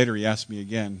minutes later, he asked me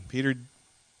again, "Peter,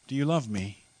 do you love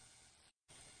me?"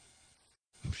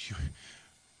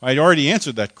 I'd already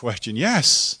answered that question.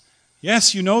 Yes.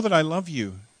 Yes, you know that I love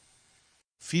you.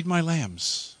 Feed my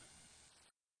lambs.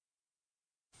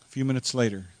 A few minutes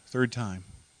later, third time.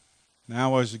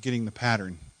 Now I was getting the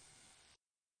pattern.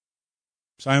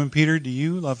 "Simon Peter, do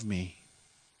you love me?"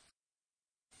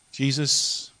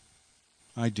 "Jesus,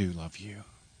 I do love you.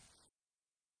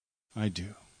 I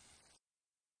do.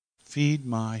 Feed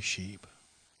my sheep."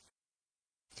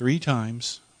 3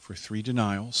 times for 3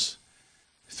 denials,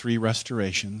 3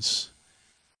 restorations.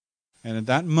 And at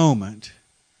that moment,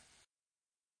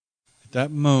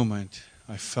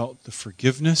 I felt the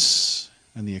forgiveness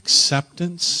and the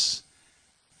acceptance,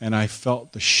 and I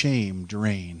felt the shame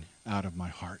drain out of my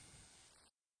heart.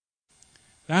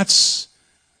 That's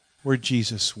where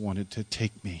Jesus wanted to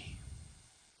take me.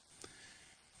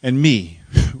 And me,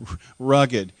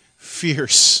 rugged,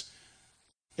 fierce,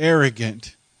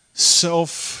 arrogant,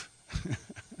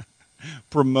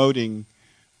 self-promoting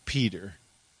Peter,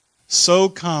 so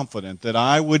confident that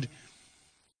I would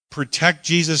protect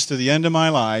Jesus to the end of my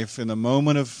life. In the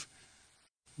moment of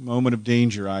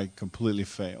danger, I completely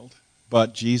failed.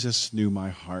 But Jesus knew my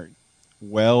heart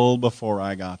well before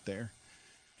I got there.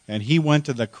 And he went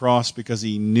to the cross because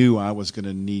he knew I was going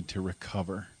to need to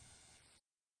recover.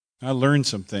 I learned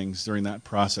some things during that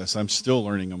process. I'm still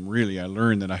learning them, really. I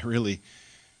learned that I really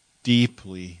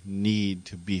deeply need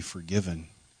to be forgiven.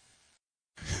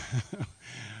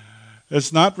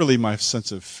 It's not really my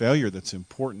sense of failure that's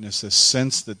important. It's the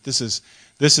sense that this is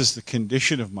the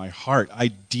condition of my heart. I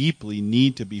deeply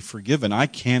need to be forgiven. I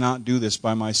cannot do this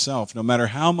by myself. No matter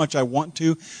how much I want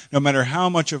to, no matter how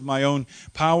much of my own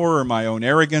power or my own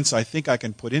arrogance I think I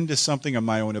can put into something of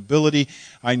my own ability,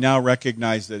 I now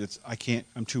recognize that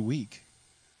I'm too weak.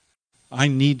 I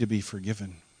need to be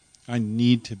forgiven. I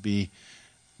need to be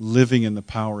living in the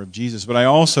power of Jesus. But I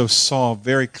also saw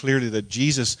very clearly that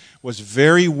Jesus was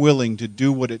very willing to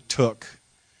do what it took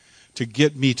to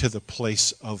get me to the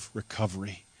place of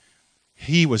recovery.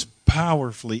 He was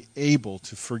powerfully able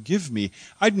to forgive me.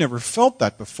 I'd never felt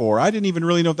that before. I didn't even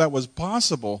really know that was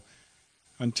possible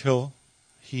until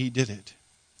he did it.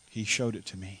 He showed it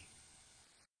to me.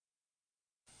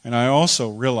 And I also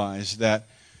realized that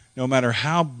no matter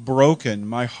how broken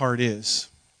my heart is,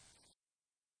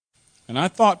 and I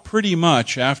thought pretty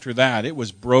much after that it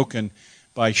was broken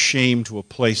by shame to a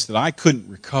place that I couldn't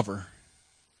recover.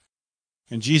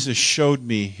 And Jesus showed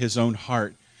me his own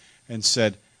heart and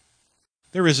said,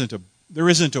 there isn't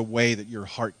a way that your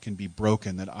heart can be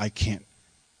broken that I can't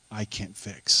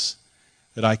fix,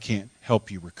 that I can't help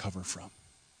you recover from.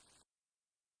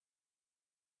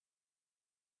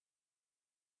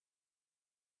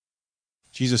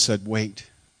 Jesus said, wait.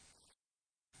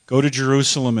 Go to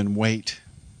Jerusalem and wait.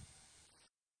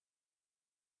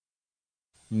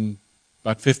 And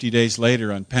about 50 days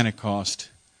later on Pentecost,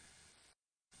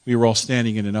 we were all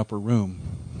standing in an upper room.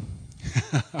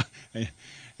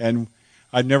 And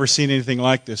I'd never seen anything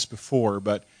like this before,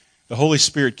 but the Holy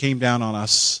Spirit came down on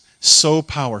us so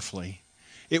powerfully.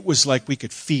 It was like we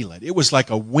could feel it. It was like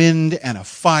a wind and a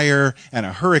fire and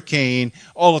a hurricane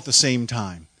all at the same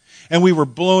time. And we were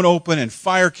blown open and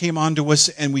fire came onto us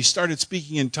and we started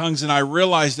speaking in tongues, and I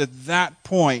realized at that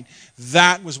point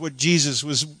that was what Jesus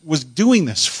was doing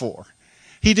this for.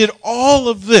 He did all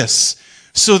of this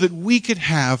so that we could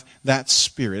have that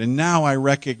Spirit. And now I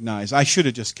recognize I should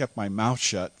have just kept my mouth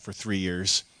shut for 3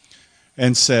 years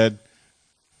and said,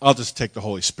 I'll just take the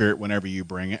Holy Spirit whenever you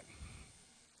bring it.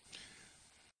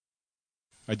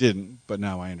 I didn't, but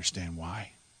now I understand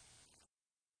why.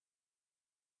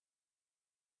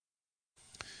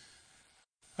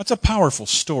 That's a powerful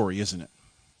story, isn't it?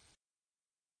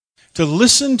 To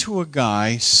listen to a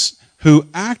guy who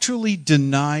actually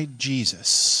denied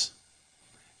Jesus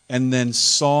and then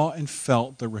saw and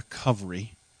felt the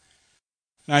recovery.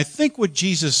 And I think what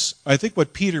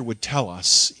Peter would tell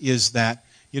us is that,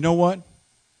 you know what?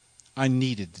 I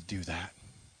needed to do that.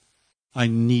 I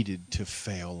needed to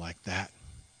fail like that.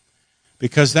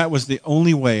 Because that was the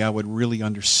only way I would really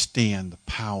understand the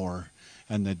power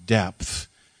and the depth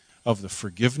of the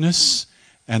forgiveness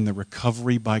and the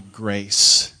recovery by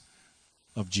grace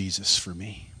of Jesus for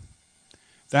me.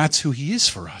 That's who he is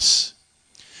for us.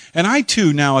 And I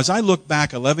too, now, as I look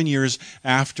back 11 years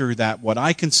after that, what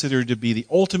I consider to be the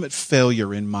ultimate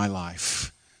failure in my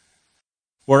life,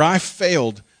 where I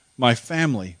failed my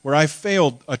family, where I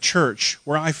failed a church,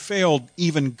 where I failed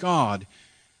even God,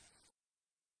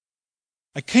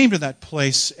 I came to that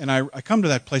place, and I come to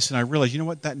that place and I realized, you know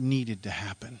what, that needed to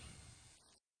happen.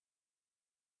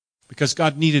 Because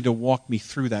God needed to walk me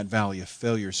through that valley of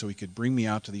failure so he could bring me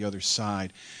out to the other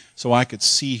side so I could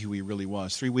see who he really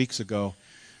was. 3 weeks ago,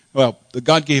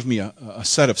 God gave me a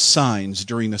set of signs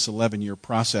during this 11-year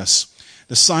process.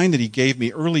 The sign that he gave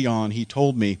me early on, he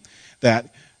told me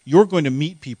that you're going to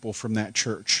meet people from that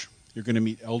church. You're going to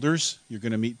meet elders. You're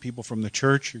going to meet people from the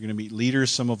church. You're going to meet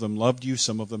leaders. Some of them loved you.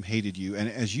 Some of them hated you. And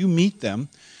as you meet them,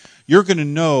 you're going to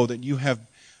know that you have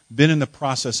been in the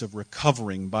process of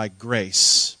recovering by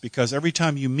grace, because every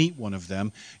time you meet one of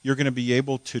them, you're going to be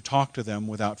able to talk to them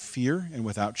without fear and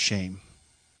without shame.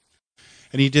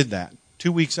 And he did that.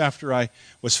 2 weeks after I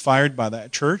was fired by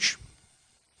that church,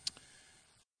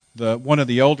 one of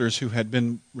the elders who had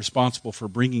been responsible for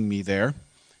bringing me there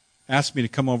asked me to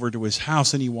come over to his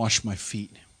house, and he washed my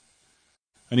feet.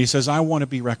 And he says, I want to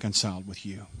be reconciled with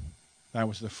you. That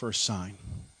was the first sign.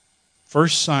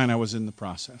 First sign I was in the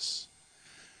process.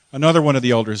 Another one of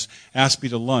the elders asked me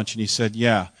to lunch, and he said,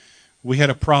 yeah, we had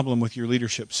a problem with your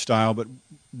leadership style, but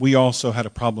we also had a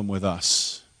problem with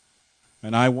us.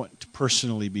 And I want to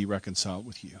personally be reconciled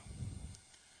with you.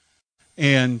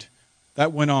 And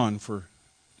that went on for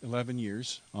 11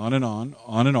 years, on and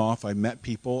off. I met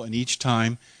people, and each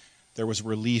time there was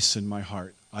release in my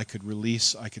heart. I could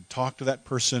release, I could talk to that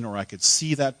person, or I could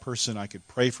see that person, I could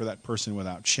pray for that person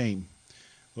without shame,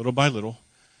 little by little,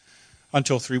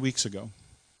 until 3 weeks ago.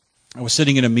 I was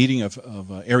sitting in a meeting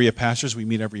of area pastors. We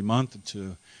meet every month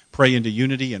to pray into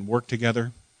unity and work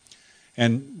together.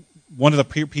 And one of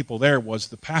the people there was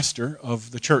the pastor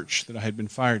of the church that I had been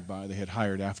fired by. They had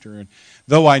hired after. And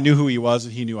though I knew who he was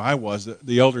and he knew I was,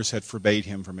 the elders had forbade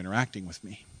him from interacting with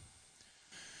me.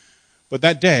 But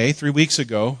that day, 3 weeks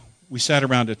ago, we sat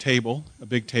around a table, a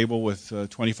big table with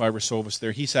 25 or so of us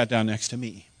there. He sat down next to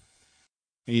me.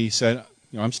 He said,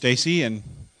 I'm Stacy, and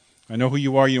I know who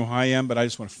you are, you know who I am, but I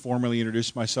just want to formally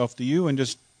introduce myself to you, and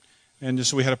just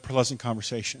so we had a pleasant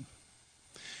conversation.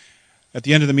 At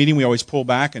the end of the meeting, we always pull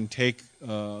back and take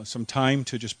some time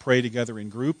to just pray together in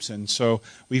groups, and so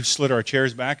we slid our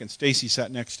chairs back, and Stacy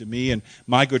sat next to me, and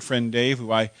my good friend Dave,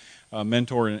 who I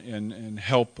mentor and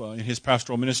help in his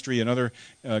pastoral ministry, another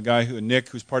guy, Nick,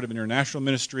 who's part of an international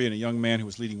ministry, and a young man who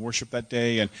was leading worship that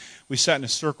day, and we sat in a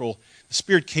circle. The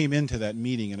Spirit came into that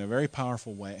meeting in a very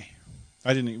powerful way.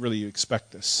 I didn't really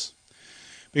expect this.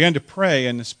 Began to pray,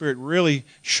 and the Spirit really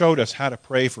showed us how to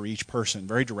pray for each person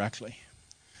very directly.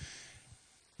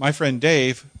 My friend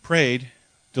Dave prayed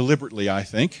deliberately, I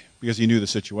think, because he knew the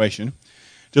situation,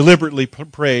 deliberately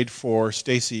prayed for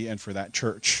Stacy and for that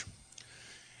church.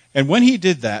 And when he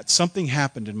did that, something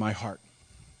happened in my heart.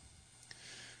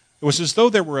 It was as though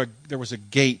there was a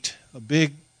gate, a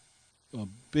big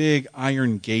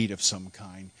iron gate of some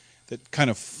kind that kind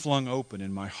of flung open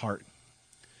in my heart.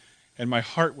 And my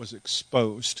heart was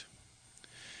exposed.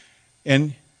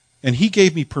 And he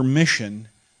gave me permission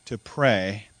to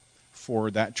pray for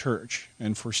that church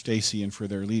and for Stacy and for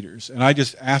their leaders. And I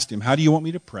just asked him, how do you want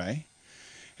me to pray?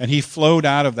 And he flowed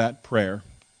out of that prayer.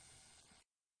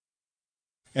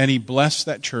 And he blessed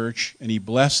that church, and he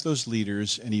blessed those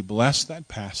leaders, and he blessed that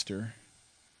pastor.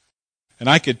 And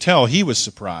I could tell he was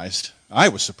surprised. I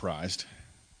was surprised.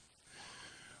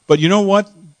 But you know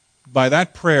what? By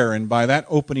that prayer and by that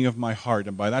opening of my heart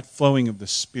and by that flowing of the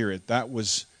Spirit, that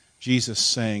was Jesus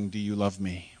saying, do you love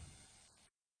me?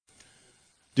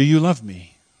 Do you love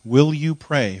me? Will you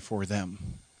pray for them,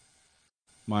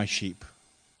 my sheep?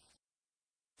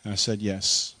 And I said,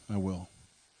 yes, I will.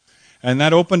 And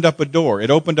that opened up a door. It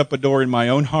opened up a door in my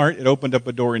own heart. It opened up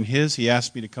a door in his. He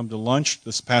asked me to come to lunch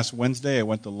this past Wednesday. I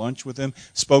went to lunch with him,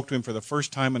 spoke to him for the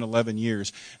first time in 11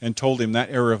 years, and told him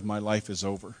that era of my life is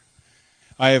over.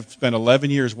 I have spent 11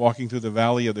 years walking through the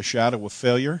valley of the shadow of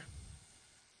failure,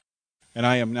 and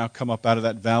I am now come up out of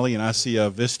that valley, and I see a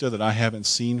vista that I haven't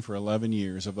seen for 11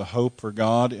 years of the hope for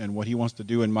God and what he wants to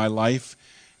do in my life,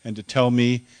 and to tell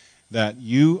me that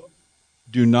you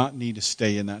do not need to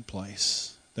stay in that place.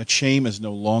 That shame is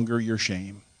no longer your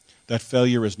shame. That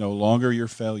failure is no longer your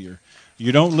failure.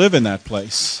 You don't live in that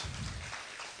place.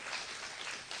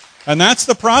 And that's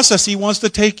the process he wants to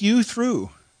take you through.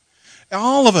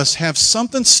 All of us have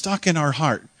something stuck in our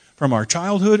heart from our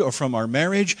childhood or from our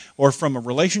marriage or from a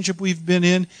relationship we've been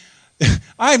in.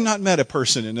 I have not met a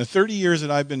person in the 30 years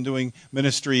that I've been doing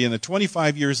ministry, in the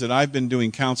 25 years that I've been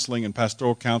doing counseling and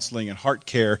pastoral counseling and heart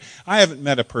care, I haven't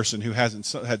met a person who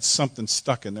hasn't had something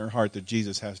stuck in their heart that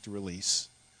Jesus has to release.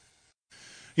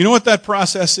 You know what that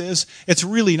process is? It's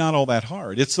really not all that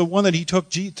hard. It's the one that he took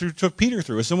Peter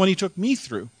through. It's the one he took me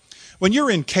through. When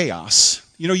you're in chaos,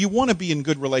 you want to be in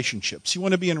good relationships. You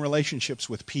want to be in relationships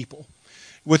with people,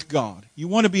 with God. You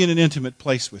want to be in an intimate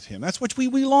place with him. That's what we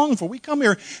long for. We come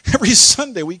here every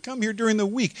Sunday. We come here during the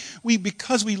week.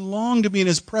 Because we long to be in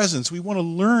his presence, we want to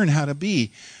learn how to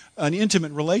be an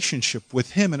intimate relationship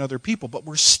with him and other people, but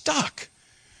we're stuck.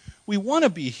 We want to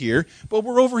be here, but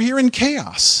we're over here in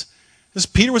chaos. As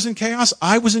Peter was in chaos,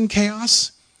 I was in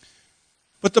chaos.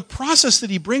 But the process that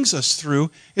he brings us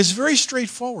through is very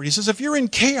straightforward. He says, if you're in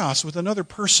chaos with another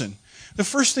person, the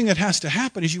first thing that has to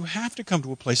happen is you have to come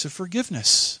to a place of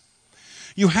forgiveness.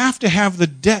 You have to have the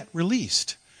debt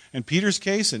released. In Peter's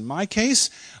case, in my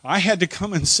case, I had to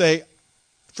come and say,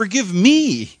 forgive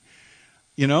me.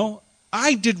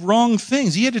 I did wrong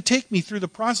things. He had to take me through the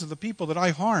process of the people that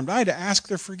I harmed. I had to ask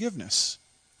their forgiveness.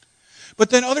 But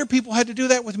then other people had to do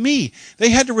that with me. They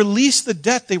had to release the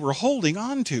debt they were holding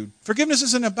on to. Forgiveness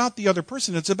isn't about the other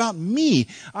person. It's about me.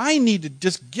 I need to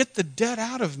just get the debt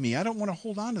out of me. I don't want to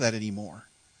hold on to that anymore.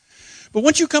 But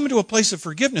once you come into a place of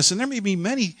forgiveness, and there may be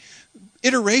many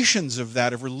iterations of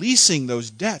that, of releasing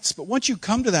those debts, but once you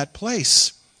come to that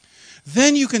place,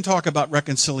 then you can talk about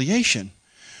reconciliation.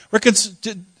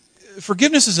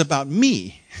 Forgiveness is about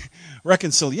me.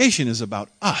 Reconciliation is about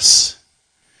us.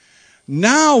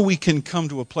 Now we can come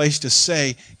to a place to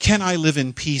say, can I live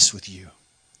in peace with you?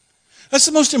 That's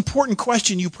the most important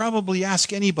question you probably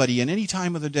ask anybody in any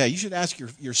time of the day. You should ask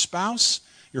your spouse,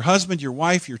 your husband, your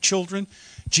wife, your children,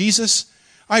 Jesus.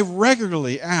 I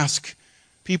regularly ask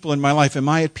people in my life, am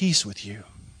I at peace with you?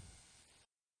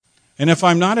 And if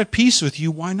I'm not at peace with you,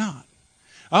 why not?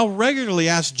 I'll regularly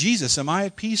ask Jesus, am I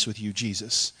at peace with you,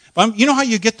 Jesus? You know how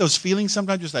you get those feelings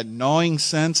sometimes, just that gnawing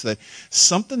sense that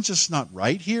something's just not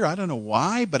right here? I don't know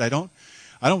why, but I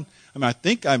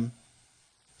think I've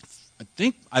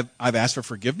asked for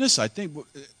forgiveness. I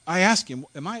ask him,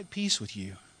 am I at peace with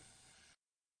you?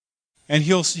 And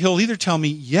he'll either tell me,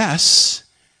 yes,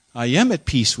 I am at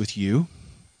peace with you,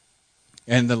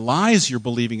 and the lies you're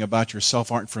believing about yourself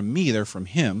aren't from me, they're from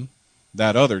him,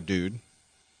 that other dude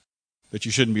that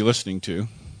you shouldn't be listening to.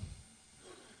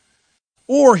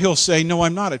 Or he'll say, no,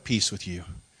 I'm not at peace with you.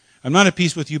 I'm not at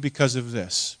peace with you because of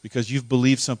this, because you've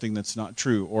believed something that's not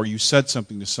true, or you said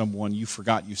something to someone you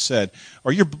forgot you said,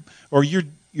 or you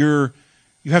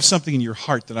have something in your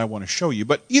heart that I want to show you.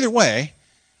 But either way,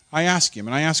 I ask him,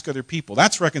 and I ask other people.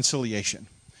 That's reconciliation.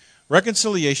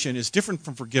 Reconciliation is different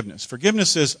from forgiveness.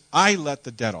 Forgiveness is, I let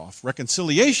the debt off.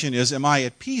 Reconciliation is, am I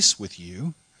at peace with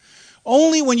you?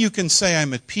 Only when you can say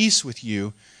I'm at peace with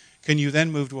you can you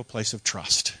then move to a place of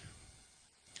trust.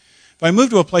 If I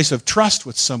move to a place of trust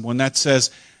with someone, that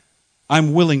says,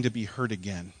 I'm willing to be hurt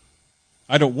again.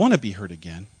 I don't want to be hurt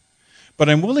again, but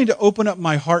I'm willing to open up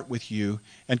my heart with you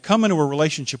and come into a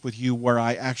relationship with you where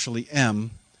I actually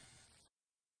am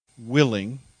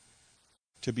willing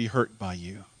to be hurt by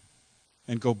you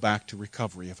and go back to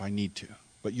recovery if I need to.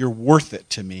 But you're worth it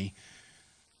to me.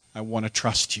 I want to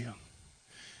trust you.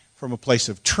 From a place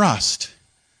of trust,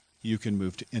 you can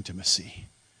move to intimacy,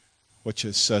 which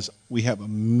says we have a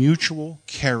mutual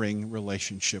caring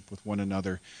relationship with one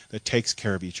another that takes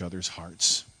care of each other's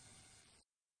hearts.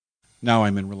 Now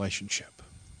I'm in relationship.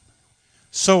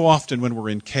 So often when we're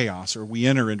in chaos or we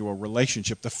enter into a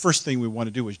relationship, the first thing we want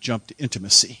to do is jump to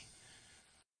intimacy.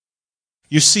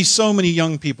 You see so many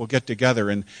young people get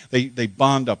together and they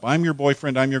bond up. I'm your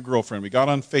boyfriend, I'm your girlfriend. We got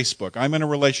on Facebook. I'm in a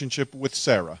relationship with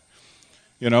Sarah.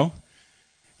 You know?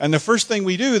 And the first thing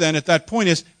we do then at that point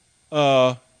is,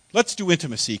 let's do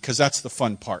intimacy because that's the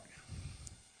fun part.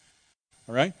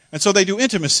 All right? And so they do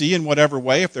intimacy in whatever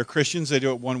way. If they're Christians, they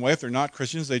do it one way. If they're not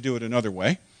Christians, they do it another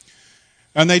way.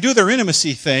 And they do their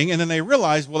intimacy thing, and then they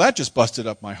realize, well, that just busted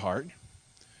up my heart.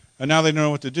 And now they don't know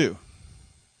what to do.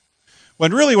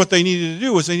 When really what they needed to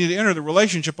do was they needed to enter the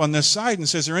relationship on this side and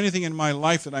say, is there anything in my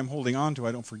life that I'm holding on to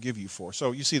I don't forgive you for?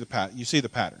 So you see the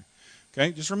pattern.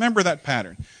 Okay? Just remember that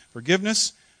pattern.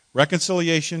 Forgiveness,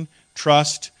 reconciliation,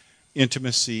 trust,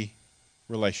 intimacy,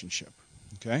 relationship.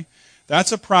 Okay?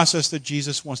 That's a process that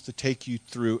Jesus wants to take you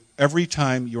through every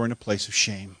time you're in a place of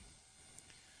shame.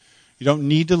 You don't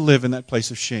need to live in that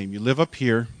place of shame. You live up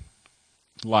here,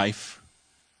 life,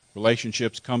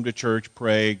 relationships, come to church,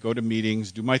 pray, go to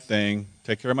meetings, do my thing,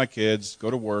 take care of my kids, go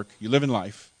to work. You live in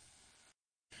life.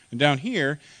 And down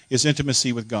here is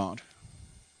intimacy with God.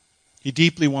 He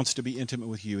deeply wants to be intimate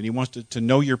with you, and he wants to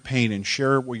know your pain and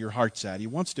share where your heart's at. He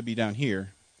wants to be down here.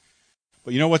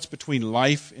 But you know what's between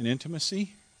life and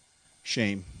intimacy?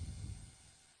 Shame.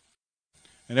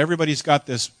 And everybody's got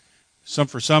this.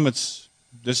 For some it's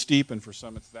this deep, and for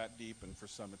some it's that deep, and for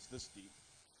some it's this deep.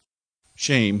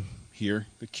 Shame here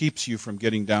that keeps you from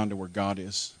getting down to where God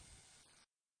is.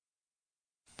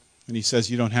 And he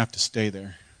says you don't have to stay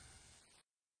there.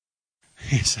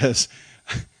 He says,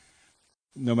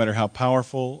 no matter how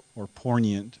powerful or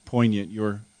poignant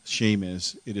your shame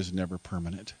is, it is never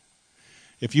permanent.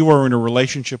 If you are in a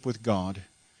relationship with God,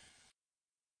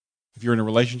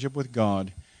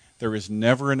 there is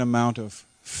never an amount of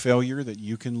failure that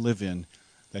you can live in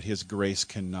that his grace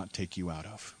cannot take you out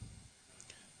of.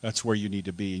 That's where you need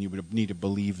to be, and you need to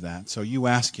believe that. So you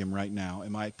ask him right now,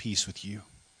 am I at peace with you?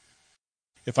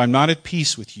 If I'm not at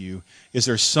peace with you, is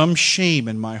there some shame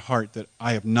in my heart that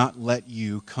I have not let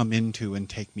you come into and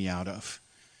take me out of?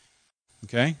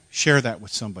 Okay? Share that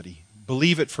with somebody.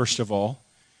 Believe it, first of all.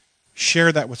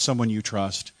 Share that with someone you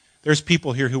trust. There's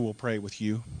people here who will pray with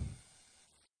you.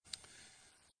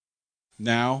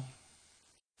 Now,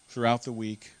 throughout the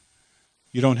week,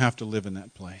 You don't have to live in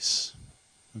that place.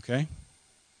 Okay?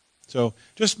 So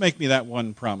just make me that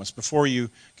one promise before you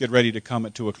get ready to come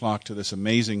at 2 o'clock to this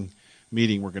amazing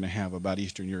meeting we're going to have about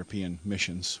Eastern European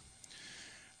missions.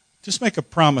 Just make a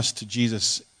promise to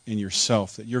Jesus in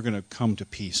yourself that you're going to come to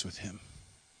peace with him.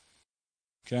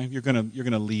 Okay? You're going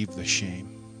to leave the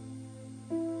shame.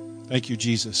 Thank you,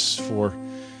 Jesus, for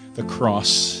the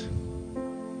cross.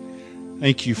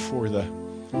 Thank you for the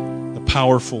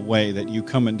powerful way that you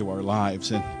come into our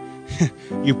lives and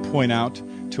you point out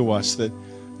to us that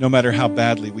no matter how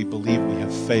badly we believe we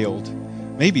have failed,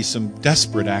 maybe some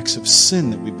desperate acts of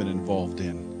sin that we've been involved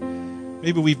in.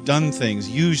 Maybe we've done things,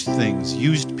 used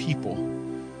people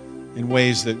in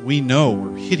ways that we know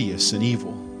were hideous and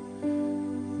evil.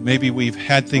 Maybe we've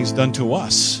had things done to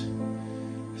us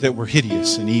that were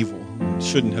hideous and evil and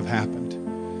shouldn't have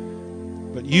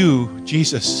happened. But you,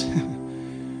 Jesus,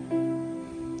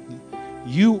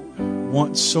 you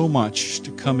want so much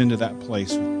to come into that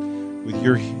place with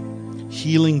your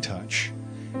healing touch.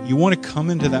 You want to come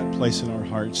into that place in our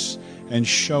hearts and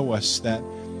show us that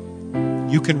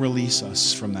you can release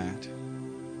us from that.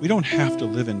 We don't have to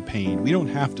live in pain. We don't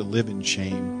have to live in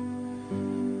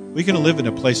shame. We can live in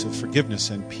a place of forgiveness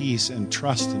and peace and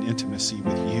trust and intimacy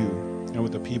with you and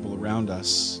with the people around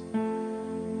us.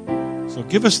 So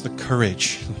give us the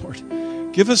courage, Lord.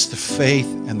 Give us the faith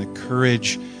and the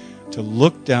courage to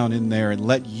look down in there and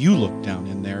let you look down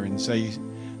in there and say,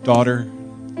 daughter,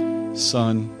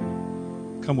 son,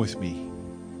 come with me.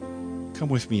 Come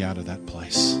with me out of that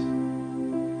place.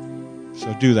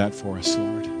 So do that for us,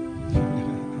 Lord.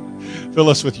 Fill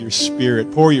us with your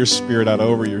Spirit. Pour your Spirit out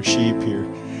over your sheep here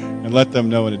and let them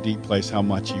know in a deep place how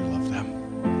much you love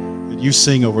them. That you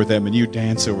sing over them and you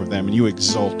dance over them and you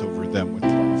exult over them with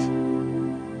love.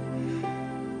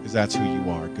 Because that's who you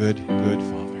are. Good, good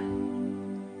Father.